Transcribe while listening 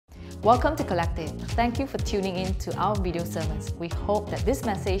Welcome to Collective. Thank you for tuning in to our video sermons. We hope that this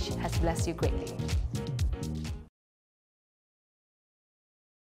message has blessed you greatly.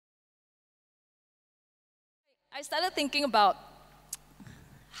 I started thinking about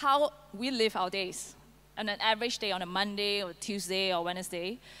how we live our days. On an average day, on a Monday or Tuesday or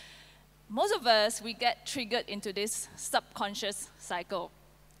Wednesday, most of us, we get triggered into this subconscious cycle.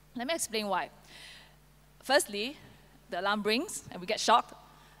 Let me explain why. Firstly, the alarm rings and we get shocked.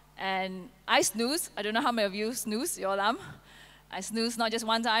 And I snooze. I don't know how many of you snooze your alarm. I snooze not just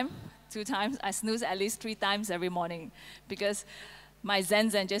one time, 2 times. I snooze at least 3 times every morning because my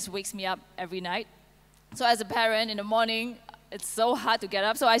Zen just wakes me up every night. So as a parent, in the morning, it's so hard to get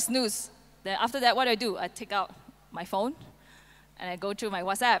up, so I snooze. Then after that, what do? I take out my phone and I go through my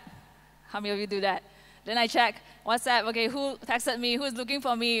WhatsApp. How many of you do that? Then I check WhatsApp, okay, who texted me, who's looking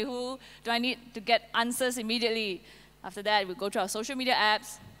for me, who do I need to get answers immediately? After that, we go through our social media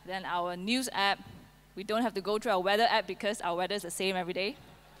apps, then our news app. We don't have to go through our weather app because our weather is the same every day.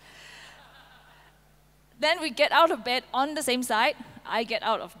 Then we get out of bed on the same side. I get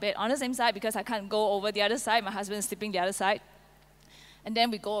out of bed on the same side because I can't go over the other side. My husband is sleeping the other side. And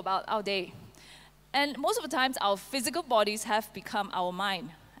then we go about our day. And most of the times, our physical bodies have become our mind.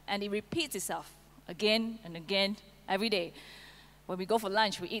 And it repeats itself again and again every day. When we go for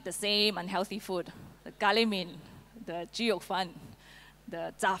lunch, we eat the same unhealthy food. The garlic min, the jiok fan,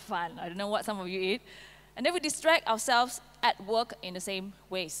 the zha fan, I don't know what some of you eat. And then we distract ourselves at work in the same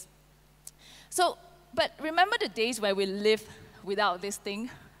ways. So, but remember the days where we lived without this thing?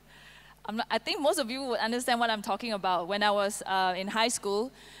 I think most of you would understand what I'm talking about. When I was in high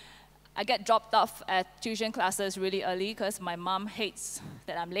school, I get dropped off at tuition classes really early because my mom hates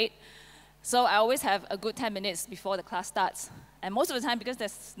that I'm late. So I always have a good 10 minutes before the class starts. And most of the time, because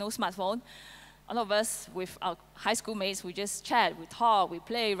there's no smartphone, all of us with our high school mates, we just chat, we talk, we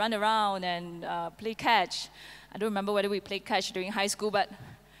play, run around, and play catch. I don't remember whether we played catch during high school, but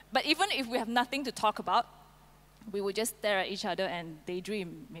even if we have nothing to talk about, we would just stare at each other and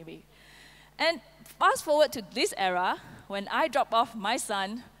daydream, maybe. And fast forward to this era, when I drop off my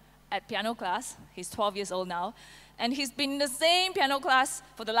son at piano class, he's 12 years old now, and he's been in the same piano class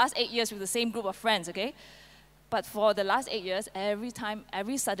for the last 8 years with the same group of friends, okay? But for the last 8 years,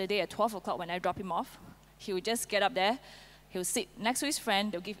 every Saturday at 12 o'clock when I drop him off, he would just get up there, he'll sit next to his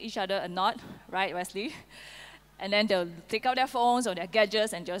friend, they'll give each other a nod, right, Wesley? And then they'll take out their phones or their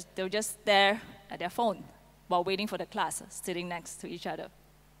gadgets and they'll just stare at their phone while waiting for the class, sitting next to each other.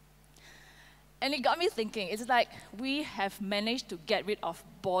 And it got me thinking, it's like we have managed to get rid of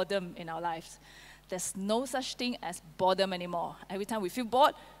boredom in our lives. There's no such thing as boredom anymore. Every time we feel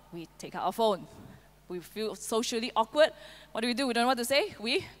bored, we take out our phone. We feel socially awkward. What do? We don't know what to say.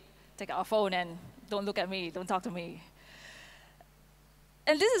 We take out our phone and don't look at me, don't talk to me.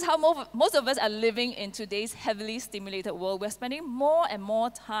 And this is how most of us are living in today's heavily stimulated world. We're spending more and more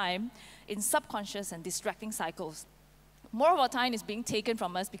time in subconscious and distracting cycles. More of our time is being taken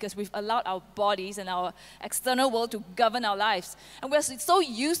from us because we've allowed our bodies and our external world to govern our lives. And we're so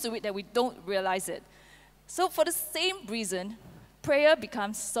used to it that we don't realize it. So for the same reason, prayer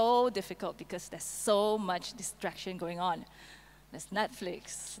becomes so difficult because there's so much distraction going on. There's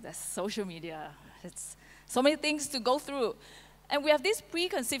Netflix, there's social media, there's so many things to go through. And we have this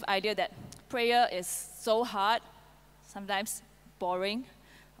preconceived idea that prayer is so hard, sometimes boring,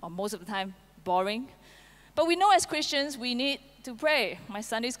 or most of the time boring. But we know as Christians, we need to pray. My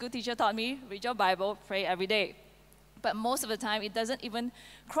Sunday school teacher taught me, read your Bible, pray every day. But most of the time, it doesn't even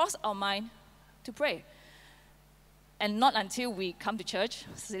cross our mind to pray. And not until we come to church,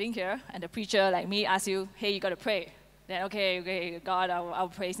 sitting here, and the preacher like me asks you, hey, you got to pray. Then, okay, God, I'll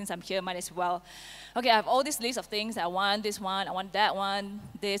pray since I'm here, might as well. Okay, I have all this list of things. I want this one, I want that one,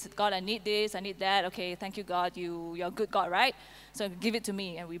 this. God, I need this, I need that. Okay, thank you, God. You're a good God, right? So give it to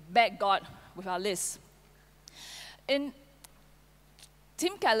me. And we beg God with our list. In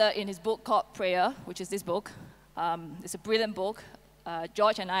Tim Keller, in his book called Prayer, which is this book, it's a brilliant book.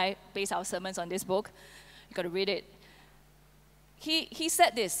 George and I base our sermons on this book. You got to read it. He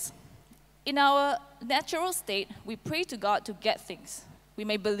said this: in our natural state, we pray to God to get things. We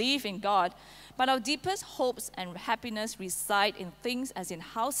may believe in God, but our deepest hopes and happiness reside in things as in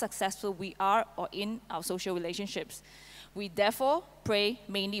how successful we are or in our social relationships. We therefore pray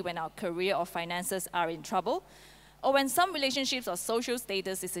mainly when our career or finances are in trouble, or when some relationships or social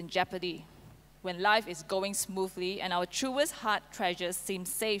status is in jeopardy, when life is going smoothly and our truest heart treasures seem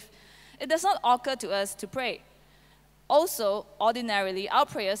safe. It does not occur to us to pray. Also, ordinarily, our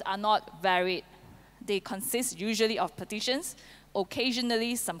prayers are not varied. They consist usually of petitions,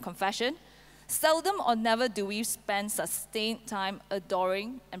 occasionally some confession, Seldom or never do we spend sustained time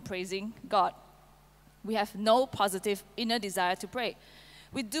adoring and praising God. We have no positive inner desire to pray.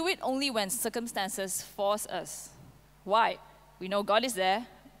 We do it only when circumstances force us. Why? We know God is there,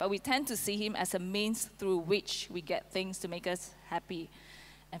 but we tend to see Him as a means through which we get things to make us happy.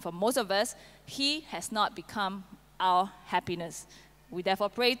 And for most of us, He has not become our happiness. We therefore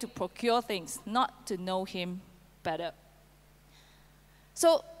pray to procure things, not to know Him better.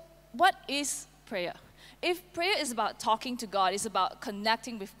 So, what is prayer? If prayer is about talking to God, it's about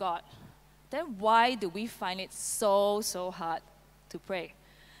connecting with God, then why do we find it so hard to pray?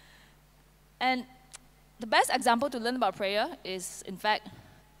 And the best example to learn about prayer is, in fact,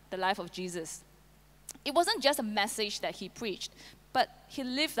 the life of Jesus. It wasn't just a message that He preached, but He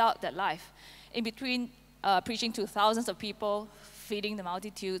lived out that life. In between preaching to thousands of people, feeding the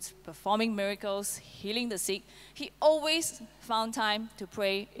multitudes, performing miracles, healing the sick, He always found time to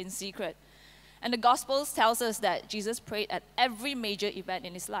pray in secret. And the Gospels tells us that Jesus prayed at every major event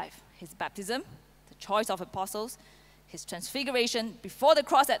in His life. His baptism, the choice of apostles, His transfiguration, before the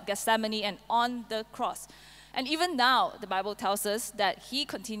cross at Gethsemane, and on the cross. And even now, the Bible tells us that He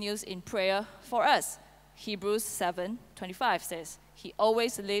continues in prayer for us. Hebrews 7:25 says, He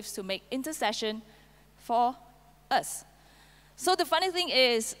always lives to make intercession for us. So the funny thing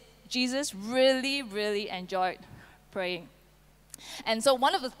is, Jesus really enjoyed praying. And so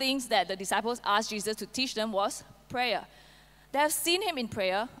one of the things that the disciples asked Jesus to teach them was prayer. They have seen Him in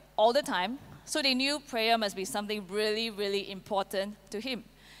prayer all the time, so they knew prayer must be something really important to Him.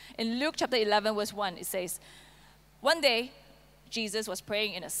 In Luke chapter 11, verse 1, it says, one day, Jesus was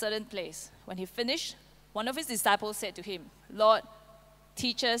praying in a certain place. When He finished, one of His disciples said to Him, Lord,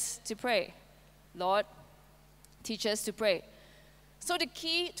 teach us to pray. Lord, teach us to pray. So the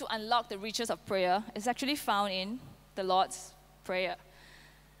key to unlock the riches of prayer is actually found in the Lord's Prayer.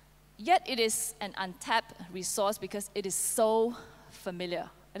 Yet it is an untapped resource because it is so familiar.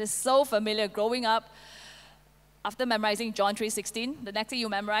 It is so familiar. Growing up, after memorizing John 3:16, the next thing you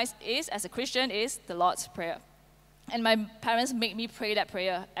memorize is, as a Christian, is the Lord's Prayer. And my parents make me pray that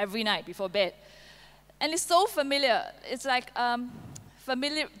prayer every night before bed. And it's so familiar. It's like,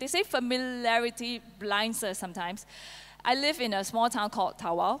 they say familiarity blinds us sometimes. I live in a small town called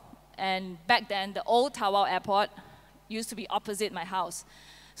Tawau, and back then, the old Tawau airport used to be opposite my house.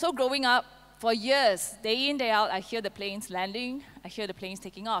 So growing up, for years, day in, day out, I hear the planes landing, I hear the planes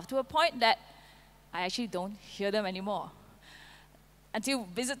taking off, to a point that I actually don't hear them anymore. Until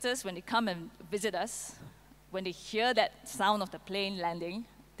visitors, when they come and visit us, when they hear that sound of the plane landing,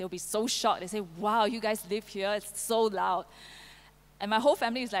 they'll be so shocked. They say, wow, you guys live here, it's so loud. And my whole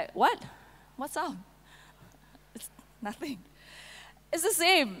family is like, what? What sound? It's nothing. It's the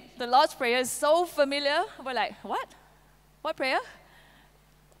same. The Lord's Prayer is so familiar. We're like, what? What prayer?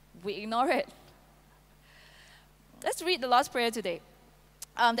 We ignore it. Let's read the Lord's Prayer today.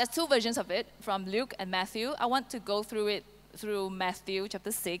 There's two versions of it, from Luke and Matthew. I want to go through it through Matthew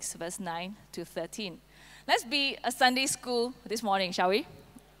chapter 6, verse 9 to 13. Let's be a Sunday school this morning, shall we?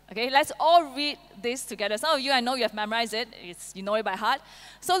 Okay, let's all read this together. Some of you, I know you have memorized it. You know it by heart.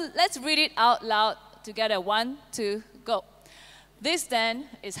 So let's read it out loud together. 1, 2, go. This then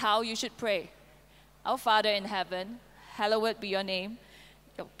is how you should pray. Our Father in heaven, hallowed be your name.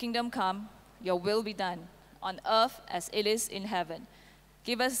 Your kingdom come, your will be done, on earth as it is in heaven.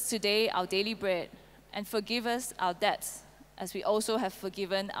 Give us today our daily bread, and forgive us our debts, as we also have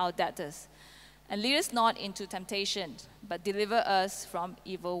forgiven our debtors. And lead us not into temptation, but deliver us from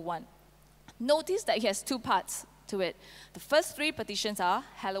evil one. Notice that He has two parts to it. The first three petitions are,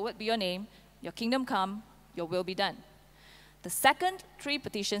 hallowed be your name, your kingdom come, your will be done. The second three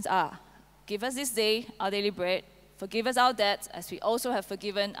petitions are, give us this day our daily bread, forgive us our debts, as we also have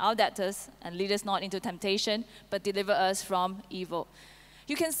forgiven our debtors, and lead us not into temptation, but deliver us from evil.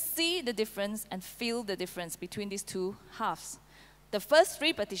 You can see the difference and feel the difference between these two halves. The first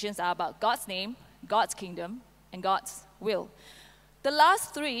three petitions are about God's name, God's kingdom, and God's will. The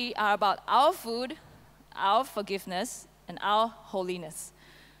last three are about our food, our forgiveness, and our holiness.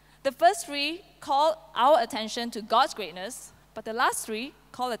 The first three call our attention to God's greatness, but the last three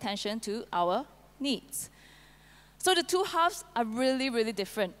call attention to our needs. So the two halves are really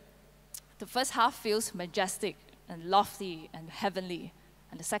different. The first half feels majestic and lofty and heavenly,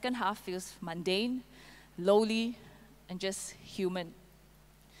 and the second half feels mundane, lowly, and just human.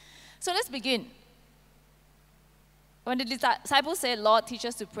 So let's begin. When the disciples said, Lord, teach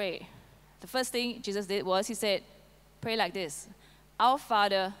us to pray, the first thing Jesus did was He said, pray like this, Our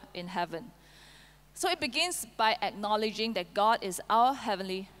Father in heaven. So it begins by acknowledging that God is our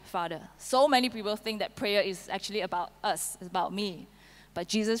Heavenly Father. So many people think that prayer is actually about us, it's about me. But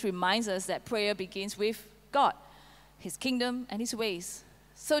Jesus reminds us that prayer begins with God, His kingdom and His ways.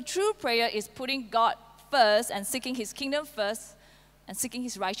 So true prayer is putting God first and seeking His kingdom first and seeking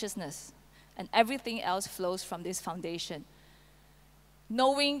His righteousness. And everything else flows from this foundation.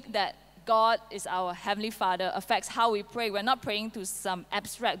 Knowing that God is our Heavenly Father affects how we pray. We're not praying to some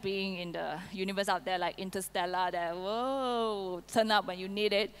abstract being in the universe out there like Interstellar that, whoa, turn up when you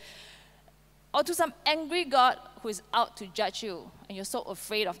need it. Or to some angry God who is out to judge you and you're so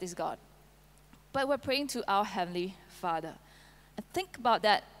afraid of this God. But we're praying to our Heavenly Father. And think about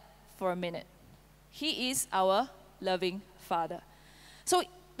that for a minute. He is our loving Father. So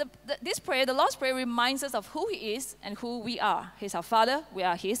this prayer, the Lord's Prayer, reminds us of who He is and who we are. He's our Father, we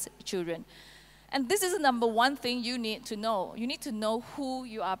are His children. And this is the number one thing you need to know. You need to know who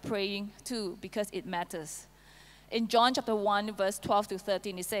you are praying to because it matters. In John chapter 1, verse 12 to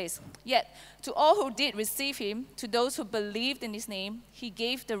 13, it says, "Yet to all who did receive Him, to those who believed in His name, He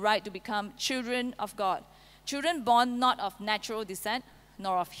gave the right to become children of God. Children born not of natural descent,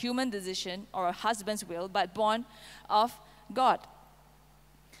 nor of human decision or a husband's will, but born of God."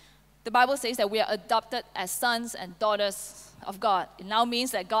 The Bible says that we are adopted as sons and daughters of God. It now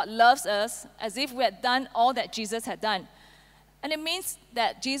means that God loves us as if we had done all that Jesus had done. And it means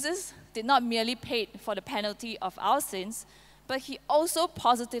that Jesus did not merely pay for the penalty of our sins, but He also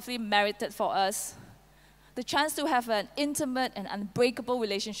positively merited for us the chance to have an intimate and unbreakable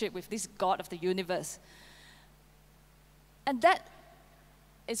relationship with this God of the universe. And that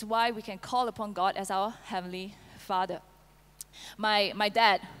is why we can call upon God as our Heavenly Father. My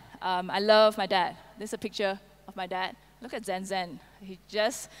dad, I love my dad. This is a picture of my dad. Look at Zen. He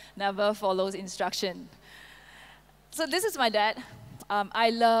just never follows instruction. So this is my dad.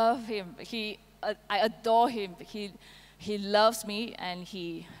 I love him. I adore him. He loves me and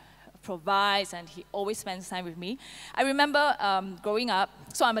he provides and he always spends time with me. I remember growing up,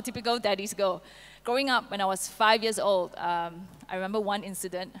 so I'm a typical daddy's girl. Growing up when I was 5 years old, I remember one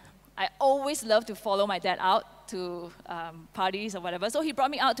incident. I always loved to follow my dad out to parties or whatever. So he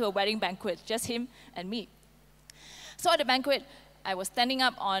brought me out to a wedding banquet, just him and me. So at the banquet, I was standing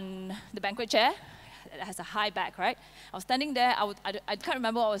up on the banquet chair. It has a high back, right? I was standing there. I can't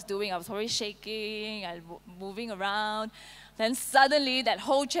remember what I was doing. I was already shaking and moving around. Then suddenly, that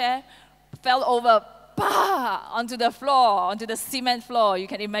whole chair fell over, bah, onto the floor, onto the cement floor. You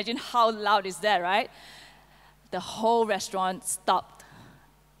can imagine how loud is that, right? The whole restaurant stopped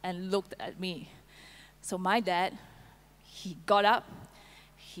and looked at me. So my dad, he got up,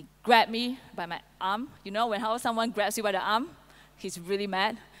 he grabbed me by my arm. You know, when how someone grabs you by the arm, he's really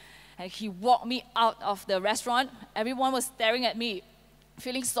mad. And he walked me out of the restaurant. Everyone was staring at me,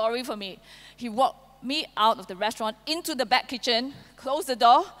 feeling sorry for me. He walked me out of the restaurant into the back kitchen, closed the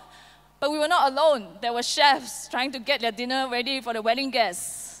door. But we were not alone. There were chefs trying to get their dinner ready for the wedding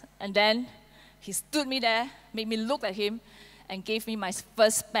guests. And then he stood me there, made me look at him, and gave me my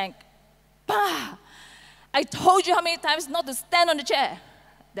first spank. Bah! I told you how many times not to stand on the chair.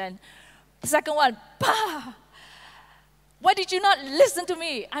 Then the second one, bah! Why did you not listen to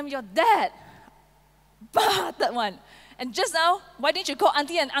me? I'm your dad. Bah! Third one. And just now, why didn't you call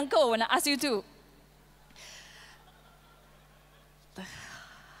auntie and uncle when I asked you to?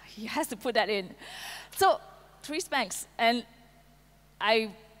 He has to put that in. So 3 spanks. And I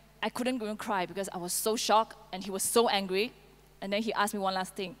couldn't even cry because I was so shocked and he was so angry. And then he asked me one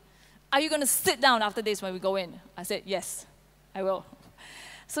last thing. Are you going to sit down after this when we go in? I said, yes, I will.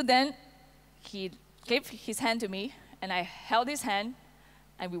 So then he gave his hand to me, and I held his hand,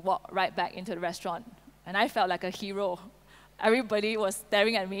 and we walked right back into the restaurant. And I felt like a hero. Everybody was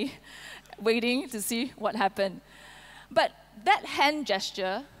staring at me, waiting to see what happened. But that hand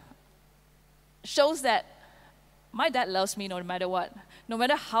gesture shows that my dad loves me no matter what. No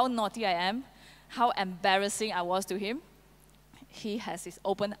matter how naughty I am, how embarrassing I was to him, he has his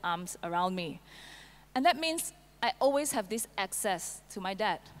open arms around me. And that means I always have this access to my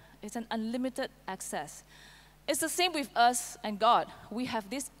dad. It's an unlimited access. It's the same with us and God. We have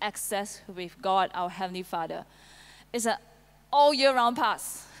this access with God, our Heavenly Father. It's an all year round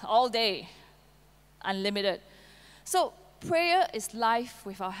pass, all day, unlimited. So prayer is life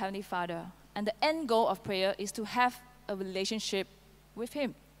with our Heavenly Father. And the end goal of prayer is to have a relationship with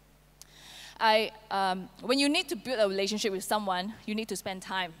Him. When you need to build a relationship with someone, you need to spend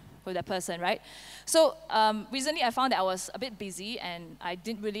time with that person, right? So recently I found that I was a bit busy and I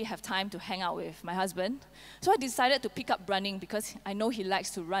didn't really have time to hang out with my husband. So I decided to pick up running because I know he likes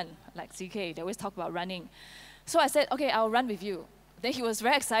to run, like CK. They always talk about running. So I said, okay, I'll run with you. then he was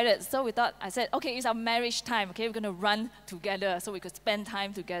very excited. So I said, okay, it's our marriage time, okay? We're going to run together so we could spend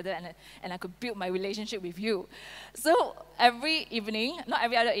time together and I could build my relationship with you. So every evening, not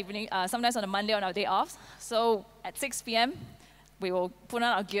every other evening, sometimes on a Monday on our day off, so at 6 p.m., we will put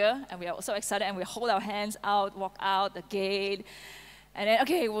on our gear and we are so excited and we hold our hands out, walk out the gate. And then,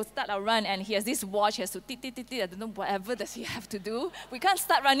 okay, we'll start our run, and he has this watch, he has to tick, tick, tick, tick, I don't know, whatever does he have to do. We can't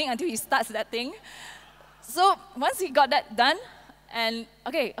start running until he starts that thing. So once he got that done, and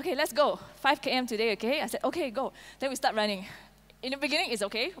okay, let's go. 5 km today, okay? I said, okay, go. Then we start running. In the beginning, it's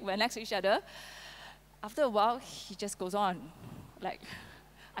okay. We're next to each other. After a while, he just goes on. Like,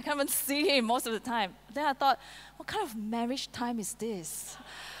 I can't even see him most of the time. Then I thought, what kind of marriage time is this?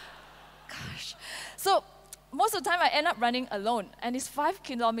 Gosh. So most of the time, I end up running alone. And it's 5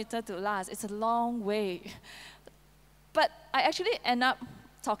 kilometers to last. It's a long way. But I actually end up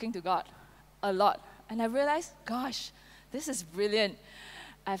talking to God a lot. And I realized, gosh, this is brilliant.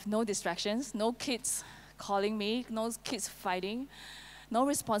 I have no distractions, no kids calling me, no kids fighting, no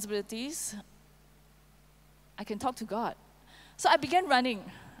responsibilities. I can talk to God. So I began running.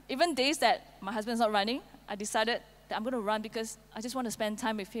 Even days that my husband's not running, I decided that I'm going to run because I just want to spend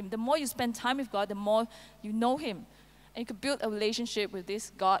time with him. The more you spend time with God, the more you know him. And you can build a relationship with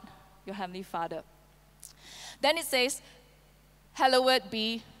this God, your Heavenly Father. Then it says, hallowed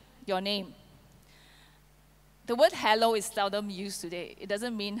be your name. The word hello is seldom used today. It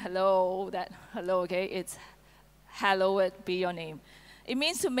doesn't mean hello, okay? It's hallowed be your name. It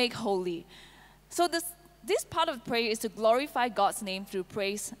means to make holy. So this part of prayer is to glorify God's name through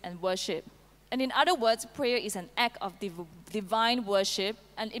praise and worship. And in other words, prayer is an act of divine worship,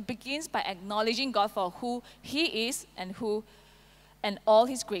 and it begins by acknowledging God for who He is and all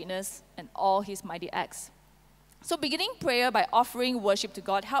His greatness and all His mighty acts. So beginning prayer by offering worship to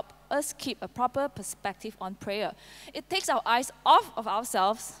God helps us keep a proper perspective on prayer. It takes our eyes off of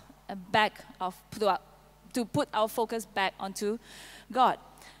ourselves and to put our focus back onto God.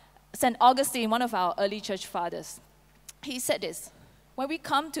 St. Augustine, one of our early church fathers, he said this: when we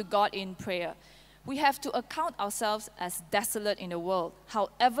come to God in prayer, we have to account ourselves as desolate in the world,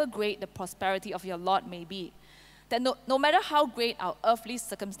 however great the prosperity of your lot may be. That no matter how great our earthly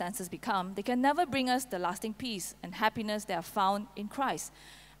circumstances become, they can never bring us the lasting peace and happiness that are found in Christ.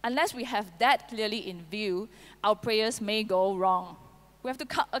 Unless we have that clearly in view, our prayers may go wrong. We have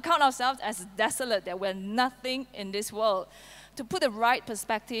to account ourselves as desolate, that we're nothing in this world, to put the right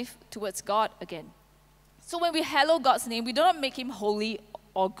perspective towards God again. So when we hallow God's name, we do not make Him holy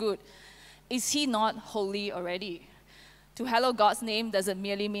or good. Is He not holy already? To hallow God's name doesn't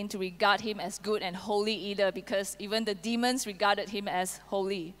merely mean to regard Him as good and holy either, because even the demons regarded Him as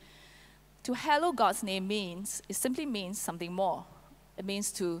holy. To hallow God's name simply means something more. It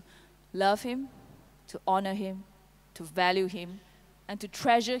means to love Him, to honor Him, to value Him, and to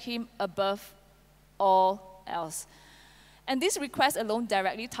treasure Him above all else. And this request alone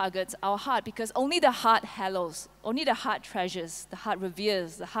directly targets our heart, because only the heart hallows, only the heart treasures, the heart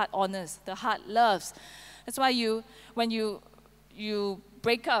reveres, the heart honors, the heart loves. That's why when you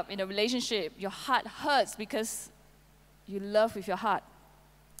break up in a relationship, your heart hurts because you love with your heart.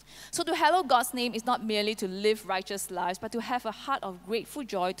 So to hallow God's name is not merely to live righteous lives, but to have a heart of grateful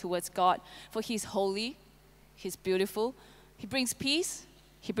joy towards God, for He's holy, He's beautiful, He brings peace,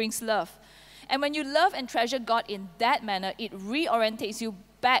 He brings love. And when you love and treasure God in that manner, it reorientates you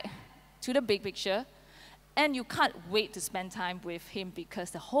back to the big picture, and you can't wait to spend time with Him,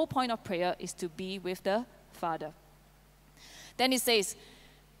 because the whole point of prayer is to be with the Father. Then it says,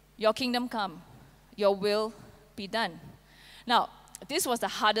 your kingdom come, your will be done. Now, this was the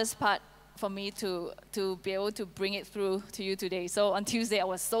hardest part for me to be able to bring it through to you today. So on Tuesday, I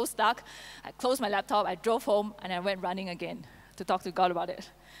was so stuck. I closed my laptop, I drove home, and I went running again to talk to God about it.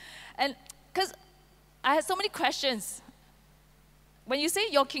 And because I had so many questions. When you say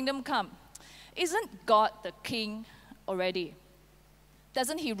your kingdom come, isn't God the king already?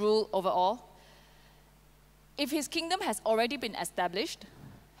 Doesn't He rule over all? If His kingdom has already been established,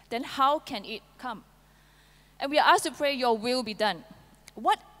 then how can it come? And we are asked to pray, your will be done.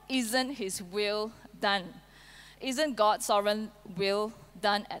 What isn't His will done? Isn't God's sovereign will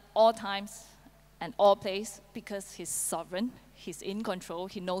done at all times and all places? Because He's sovereign, He's in control,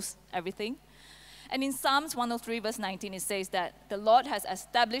 He knows everything. And in Psalms 103 verse 19, it says that the Lord has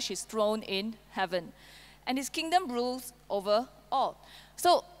established His throne in heaven, and His kingdom rules over all.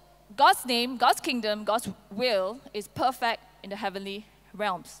 So God's name, God's kingdom, God's will is perfect in the heavenly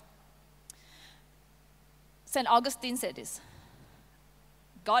realms. St. Augustine said this: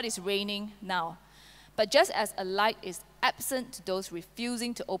 God is reigning now, but just as a light is absent to those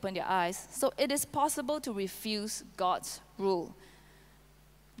refusing to open their eyes, so it is possible to refuse God's rule.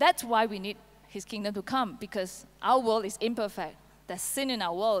 That's why we need his kingdom to come, because our world is imperfect. There's sin in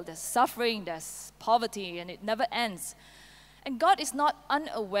our world, there's suffering, there's poverty, and it never ends. And God is not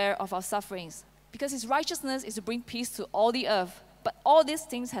unaware of our sufferings, because his righteousness is to bring peace to all the earth. But all these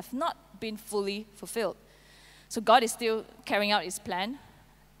things have not been fully fulfilled. So God is still carrying out his plan.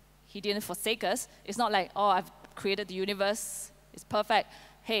 He didn't forsake us. It's not like, oh, I've created the universe, it's perfect.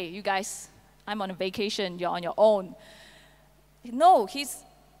 Hey, you guys, I'm on a vacation, you're on your own. No, he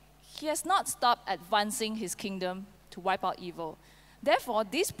has not stopped advancing his kingdom to wipe out evil. Therefore,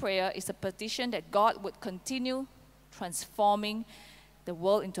 this prayer is a petition that God would continue transforming the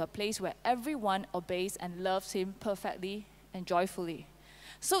world into a place where everyone obeys and loves him perfectly and joyfully.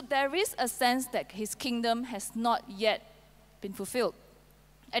 So there is a sense that his kingdom has not yet been fulfilled.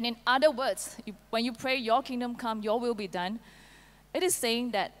 And in other words, when you pray, your kingdom come, your will be done, it is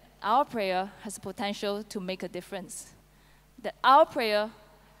saying that our prayer has the potential to make a difference. That our prayer,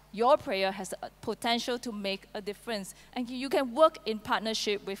 your prayer, has the potential to make a difference. And you can work in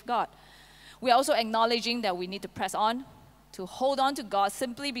partnership with God. We are also acknowledging that we need to press on, to hold on to God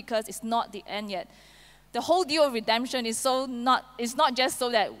simply because it's not the end yet. The whole deal of redemption is not just so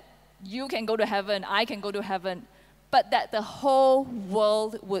that you can go to heaven, I can go to heaven, but that the whole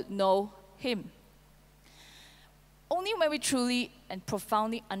world would know him. Only when we truly and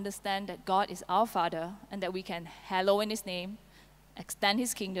profoundly understand that God is our Father and that we can hallow in his name, extend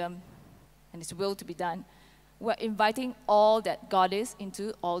his kingdom and his will to be done, we're inviting all that God is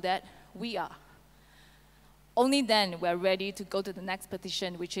into all that we are. Only then we're ready to go to the next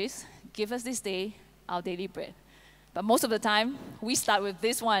petition, which is, give us this day our daily bread. But most of the time, we start with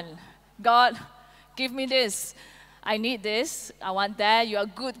this one. God, give me this. I need this. I want that. You're a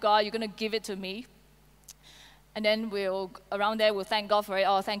good God. You're going to give it to me. And then around there, we'll thank God for it.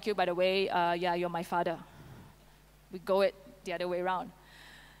 Oh, thank you, by the way. Yeah, you're my Father. We go it the other way around.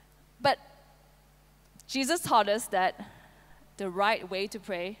 But Jesus taught us that the right way to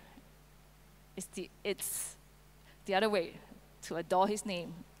pray is it's the other way, to adore his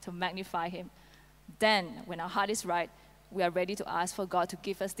name, to magnify him. Then, when our heart is right, we are ready to ask for God to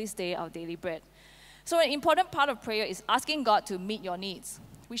give us this day our daily bread. So an important part of prayer is asking God to meet your needs.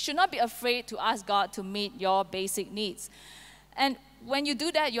 We should not be afraid to ask God to meet your basic needs. And when you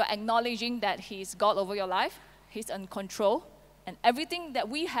do that, you're acknowledging that he's God over your life, he's in control, and everything that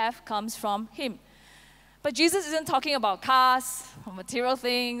we have comes from him. But Jesus isn't talking about cars, or material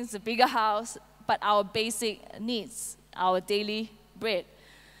things, a bigger house, but our basic needs, our daily bread.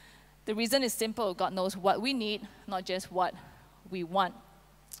 The reason is simple. God knows what we need, not just what we want.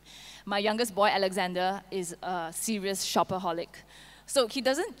 My youngest boy, Alexander, is a serious shopaholic. So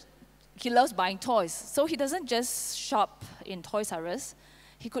he loves buying toys. So he doesn't just shop in Toys R Us.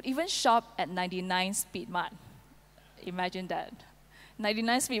 He could even shop at 99 Speed Mart. Imagine that.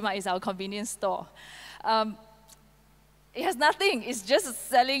 99 Speed Mart is our convenience store. It has nothing. It's just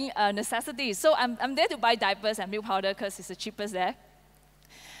selling necessities. So I'm there to buy diapers and milk powder because it's the cheapest there.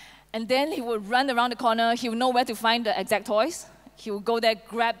 And then he would run around the corner. He would know where to find the exact toys. He would go there,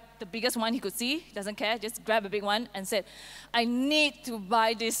 grab the biggest one he could see. He doesn't care. Just grab a big one and said, I need to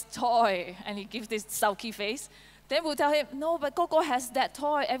buy this toy. And he gives this sulky face. Then we'll tell him, no, but Coco has that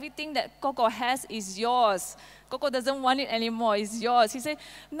toy. Everything that Coco has is yours. Coco doesn't want it anymore. It's yours. He said,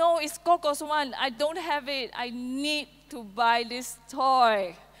 no, it's Coco's one. I don't have it. I need to buy this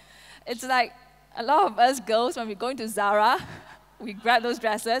toy. It's like a lot of us girls, when we're going to Zara, we grab those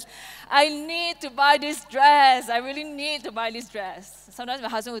dresses. I need to buy this dress. I really need to buy this dress. Sometimes my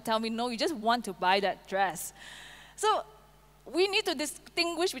husband would tell me, no, you just want to buy that dress. So we need to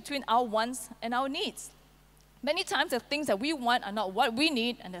distinguish between our wants and our needs. Many times the things that we want are not what we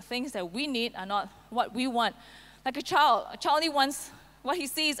need, and the things that we need are not what we want. Like a child only wants what he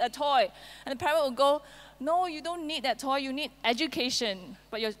sees, a toy. And the parent will go, no, you don't need that toy, you need education.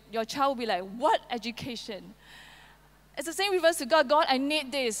 But your child will be like, what education? It's the same reverse to God. God, I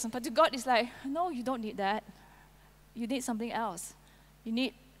need this. But to God, it's like, no, you don't need that. You need something else. You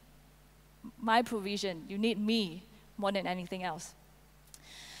need my provision. You need me more than anything else.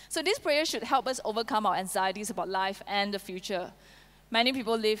 So this prayer should help us overcome our anxieties about life and the future. Many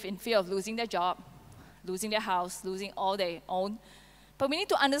people live in fear of losing their job, losing their house, losing all they own. But we need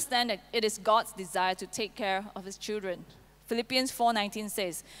to understand that it is God's desire to take care of his children. Philippians 4:19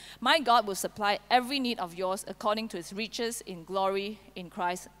 says, my God will supply every need of yours according to his riches in glory in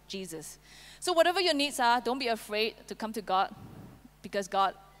Christ Jesus. So whatever your needs are, don't be afraid to come to God, because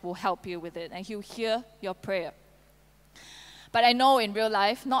God will help you with it and he'll hear your prayer. But I know in real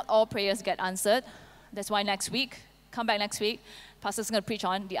life, not all prayers get answered. That's why come back next week, Pastor's going to preach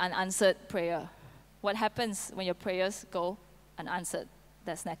on the unanswered prayer. What happens when your prayers go unanswered?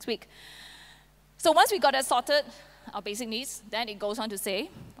 That's next week. So once we got that sorted, our basic needs, then it goes on to say,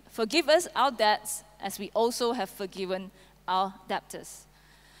 forgive us our debts as we also have forgiven our debtors.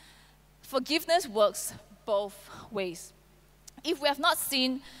 Forgiveness works both ways. If we have not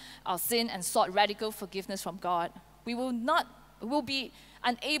seen our sin and sought radical forgiveness from God, we will be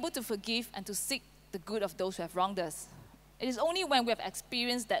unable to forgive and to seek the good of those who have wronged us. It is only when we have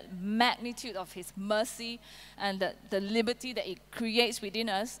experienced that magnitude of His mercy and the liberty that it creates within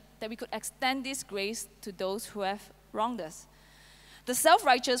us that we could extend this grace to those who have wronged us. The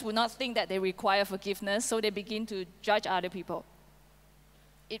self-righteous will not think that they require forgiveness, so they begin to judge other people.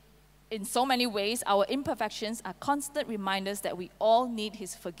 In so many ways, our imperfections are constant reminders that we all need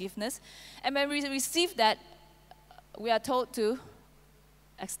His forgiveness. And when we receive that, we are told to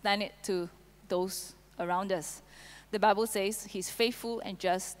extend it to those around us. The Bible says He's faithful and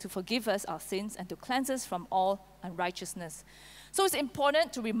just to forgive us our sins and to cleanse us from all unrighteousness. So it's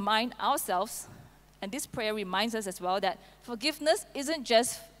important to remind ourselves, and this prayer reminds us as well, that forgiveness isn't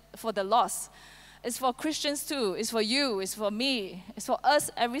just for the lost. It's for Christians too. It's for you. It's for me. It's for us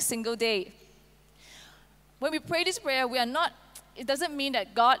every single day. When we pray this prayer, it doesn't mean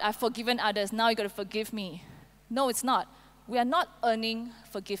that, God, I've forgiven others, now you got to forgive me. No, it's not. We are not earning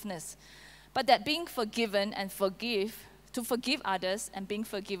forgiveness. But that being forgiven and to forgive others and being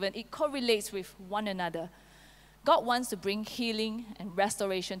forgiven, it correlates with one another. God wants to bring healing and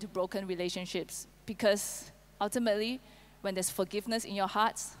restoration to broken relationships because ultimately, when there's forgiveness in your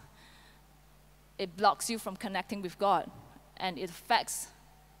hearts, it blocks you from connecting with God and it affects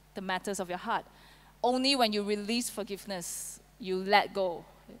the matters of your heart. Only when you release forgiveness, you let go,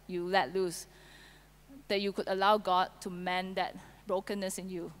 you let loose, that you could allow God to mend that brokenness in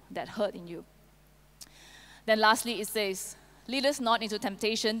you, that hurt in you. Then lastly, it says, lead us not into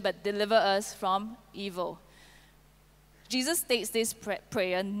temptation, but deliver us from evil. Jesus states this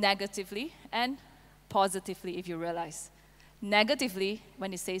prayer negatively and positively, if you realize. Negatively,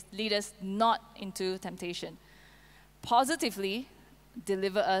 when it says, lead us not into temptation. Positively,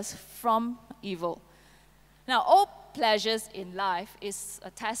 deliver us from evil. Now, all pleasures in life is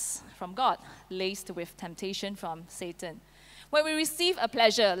a test from God, laced with temptation from Satan. When we receive a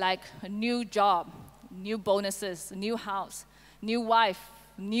pleasure like a new job, new bonuses, new house, new wife,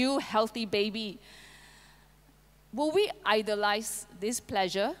 new healthy baby, will we idolize this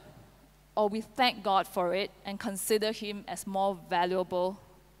pleasure, or we thank God for it and consider Him as more valuable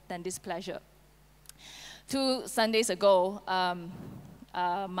than this pleasure? 2 Sundays ago,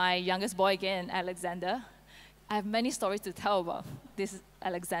 my youngest boy again, Alexander, I have many stories to tell about this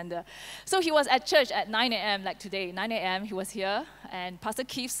Alexander. So he was at church at 9 a.m. like today, 9 a.m. he was here, and Pastor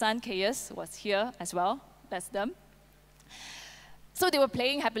Keith's son, Caius, was here as well. That's them. So they were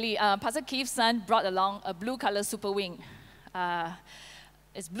playing happily. Pastor Keith's son brought along a blue color Super Wing.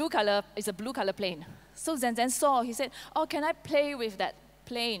 It's a blue color plane. So Zen saw, he said, oh, can I play with that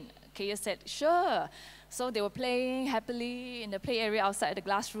plane? Caius said, sure. So they were playing happily in the play area outside the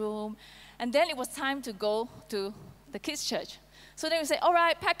glass room. And then it was time to go to the kids' church. So then we said, all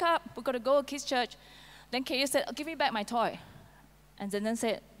right, pack up, we're going to go to kids' church. Then Caius said, oh, give me back my toy. And Zen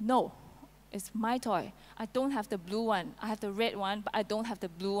said, no, it's my toy. I don't have the blue one. I have the red one, but I don't have the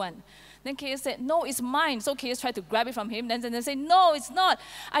blue one. Then Caius said, no, it's mine. So Caius tried to grab it from him. Then Zen said, no, it's not.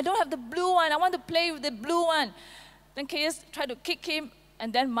 I don't have the blue one. I want to play with the blue one. Then Caius tried to kick him.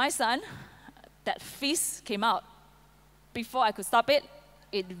 And then my son, that fist came out. Before I could stop it,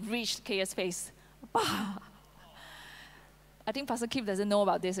 it reached Caius' face. Bah! I think Pastor Keith doesn't know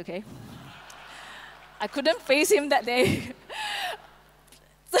about this, okay? I couldn't face him that day.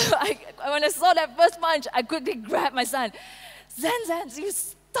 So when I saw that first punch, I quickly grabbed my son. Zen, you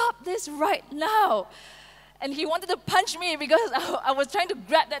stop this right now. And he wanted to punch me because I was trying to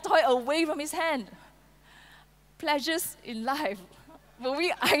grab that toy away from his hand. Pleasures in life. But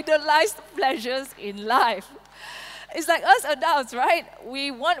we idolize pleasures in life. It's like us adults, right? We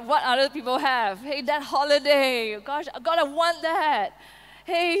want what other people have. Hey, that holiday. Gosh, God, I want that.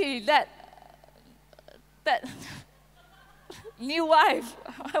 Hey, that new wife.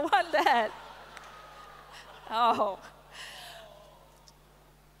 I want that. Oh.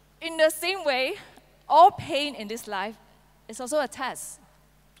 In the same way, all pain in this life is also a test.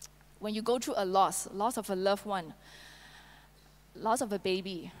 When you go through a loss of a loved one, loss of a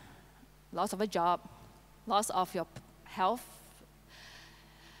baby, loss of a job, loss of your health,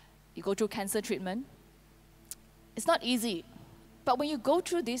 you go through cancer treatment. It's not easy. But when you go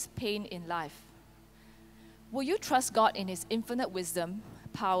through this pain in life, will you trust God in His infinite wisdom,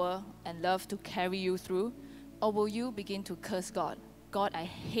 power, and love to carry you through? Or will you begin to curse God? God, I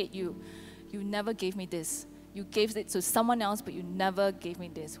hate you. You never gave me this. You gave it to someone else, but you never gave me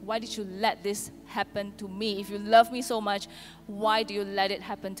this. Why did you let this happen to me? If you love me so much, why do you let it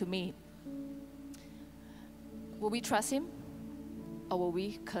happen to me? Will we trust him or will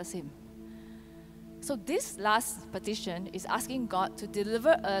we curse him? So this last petition is asking God to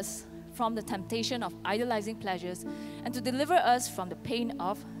deliver us from the temptation of idolizing pleasures and to deliver us from the pain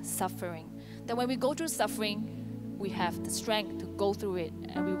of suffering. That when we go through suffering, we have the strength to go through it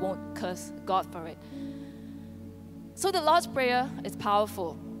and we won't curse God for it. So the Lord's Prayer is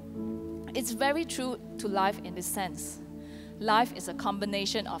powerful. It's very true to life in this sense. Life is a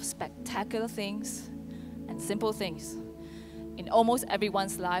combination of spectacular things and simple things. In almost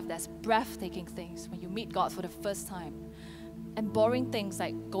everyone's life, there's breathtaking things when you meet God for the first time, and boring things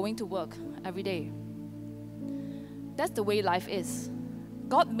like going to work every day. That's the way life is.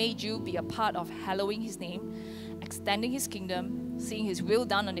 God made you be a part of hallowing his name, extending his kingdom, seeing his will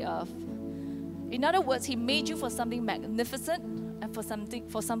done on the earth. In other words, he made you for something magnificent and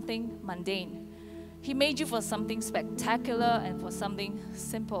for something mundane. He made you for something spectacular and for something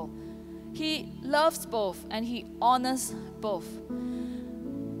simple. He loves both and he honors both.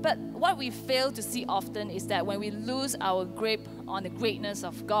 But what we fail to see often is that when we lose our grip on the greatness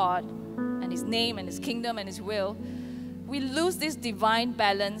of God and his name and his kingdom and his will, we lose this divine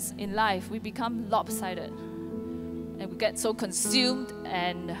balance in life. We become lopsided and we get so consumed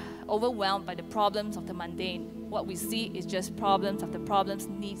and overwhelmed by the problems of the mundane. What we see is just problems after problems,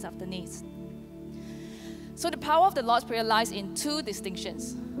 needs after needs. So the power of the Lord's Prayer lies in two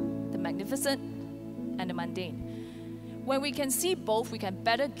distinctions: the magnificent and the mundane. When we can see both, we can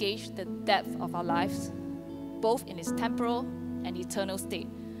better gauge the depth of our lives, both in its temporal and eternal state.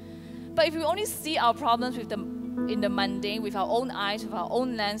 But if we only see our problems in the mundane, with our own eyes, with our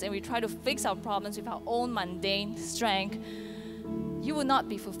own lens, and we try to fix our problems with our own mundane strength, you will not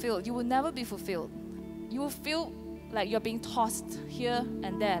be fulfilled. You will never be fulfilled. You will feel like you're being tossed here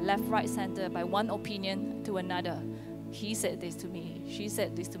and there, left, right, center, by one opinion to another. He said this to me. She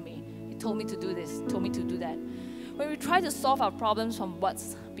said this to me. He told me to do this, told me to do that. When we try to solve our problems from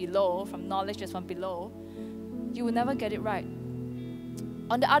what's below, from knowledge that's from below, you will never get it right.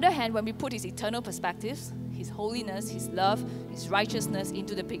 On the other hand, when we put his eternal perspectives, his holiness, his love, his righteousness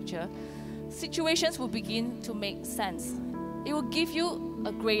into the picture, situations will begin to make sense. It will give you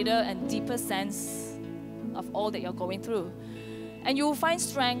a greater and deeper sense of all that you're going through. And you will find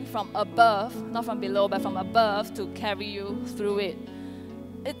strength from above, not from below, but from above to carry you through it.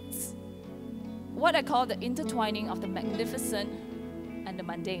 It's what I call the intertwining of the magnificent and the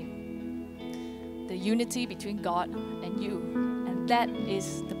mundane. The unity between God and you. And that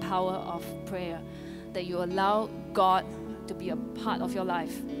is the power of prayer. That you allow God to be a part of your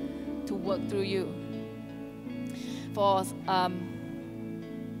life, to work through you. For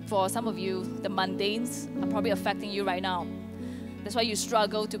some of you, the mundanes are probably affecting you right now. That's why you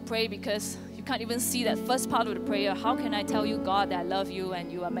struggle to pray, because you can't even see that first part of the prayer. How can I tell you, God, that I love you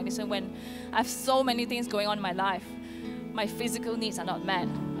and you are magnificent when I have so many things going on in my life? My physical needs are not met.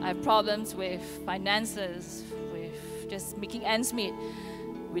 I have problems with finances, with just making ends meet,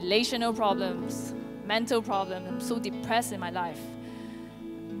 relational problems, mental problems. I'm so depressed in my life.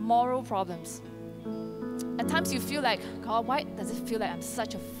 Moral problems. At times you feel like, God, why does it feel like I'm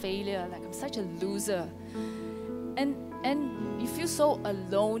such a failure, like I'm such a loser? And you feel so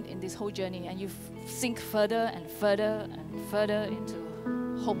alone in this whole journey, and you sink further and further and further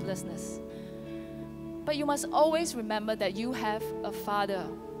into hopelessness. But you must always remember that you have a Father,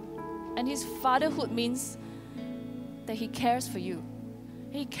 and his fatherhood means that he cares for you.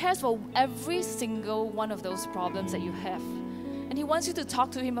 He cares for every single one of those problems that you have. And he wants you to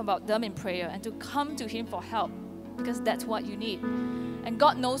talk to him about them in prayer and to come to him for help, because that's what you need. And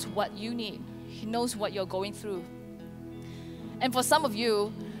God knows what you need. He knows what you're going through. And for some of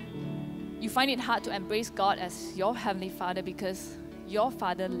you, you find it hard to embrace God as your Heavenly Father because your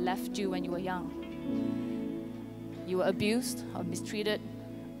father left you when you were young. You were abused or mistreated,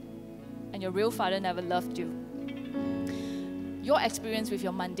 and your real father never loved you. Your experience with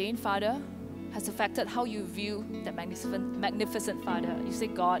your mundane father has affected how you view the magnificent Father. You say,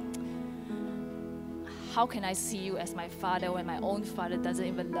 God, how can I see you as my Father when my own father doesn't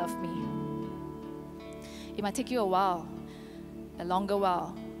even love me? It might take you a while, a longer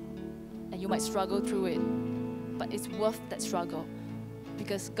while, and you might struggle through it. But it's worth that struggle,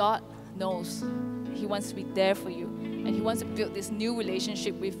 because God knows he wants to be there for you, and he wants to build this new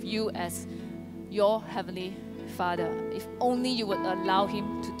relationship with you as your Heavenly Father, if only you would allow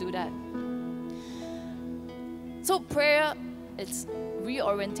him to do that. So prayer, it's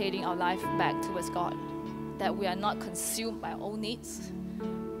reorientating our life back towards God, that we are not consumed by our own needs,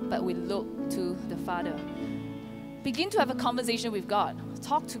 but we look to the Father. begin to have a conversation with God.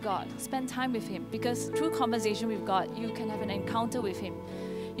 Talk to God. Spend time with Him. Because through conversation with God, you can have an encounter with Him.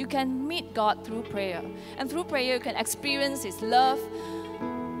 You can meet God through prayer. And through prayer, you can experience His love.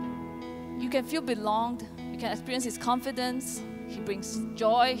 You can feel belonged. You can experience His confidence. He brings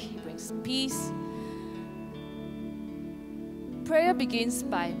joy. He brings peace. Prayer begins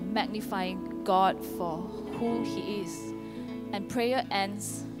by magnifying God for who He is. And prayer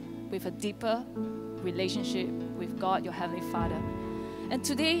ends with a deeper relationship with God, your Heavenly Father. And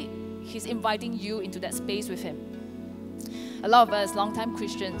today, He's inviting you into that space with Him. A lot of us, long-time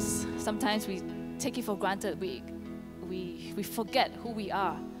Christians, sometimes we take it for granted. We forget who we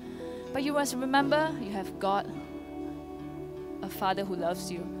are. But you must remember, you have God, a Father who loves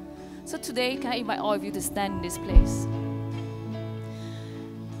you. So today, can I invite all of you to stand in this place?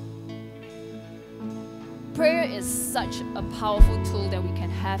 Prayer is such a powerful tool that we can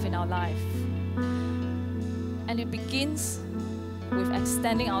have in our life. And it begins with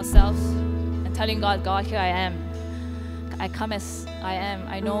extending ourselves and telling God, God, here I am. I come as I am.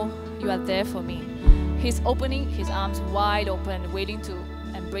 I know you are there for me. He's opening His arms wide open, waiting to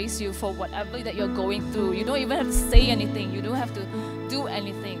embrace you for whatever that you're going through. You don't even have to say anything. You don't have to do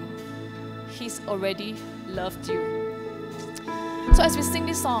anything. He's already loved you. So as we sing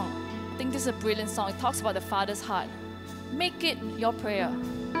this song, I think this is a brilliant song. It talks about the Father's heart. Make it your prayer.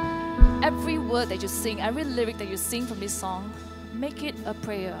 Every word that you sing, every lyric that you sing from this song, make it a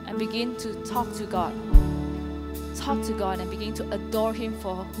prayer and begin to talk to God. Talk to God and begin to adore Him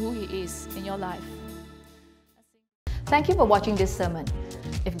for who He is in your life. Thank you for watching this sermon.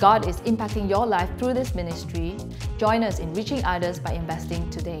 If God is impacting your life through this ministry, join us in reaching others by investing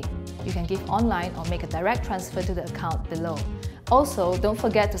today. You can give online or make a direct transfer to the account below. Also, don't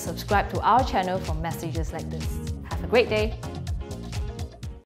forget to subscribe to our channel for messages like this. Have a great day.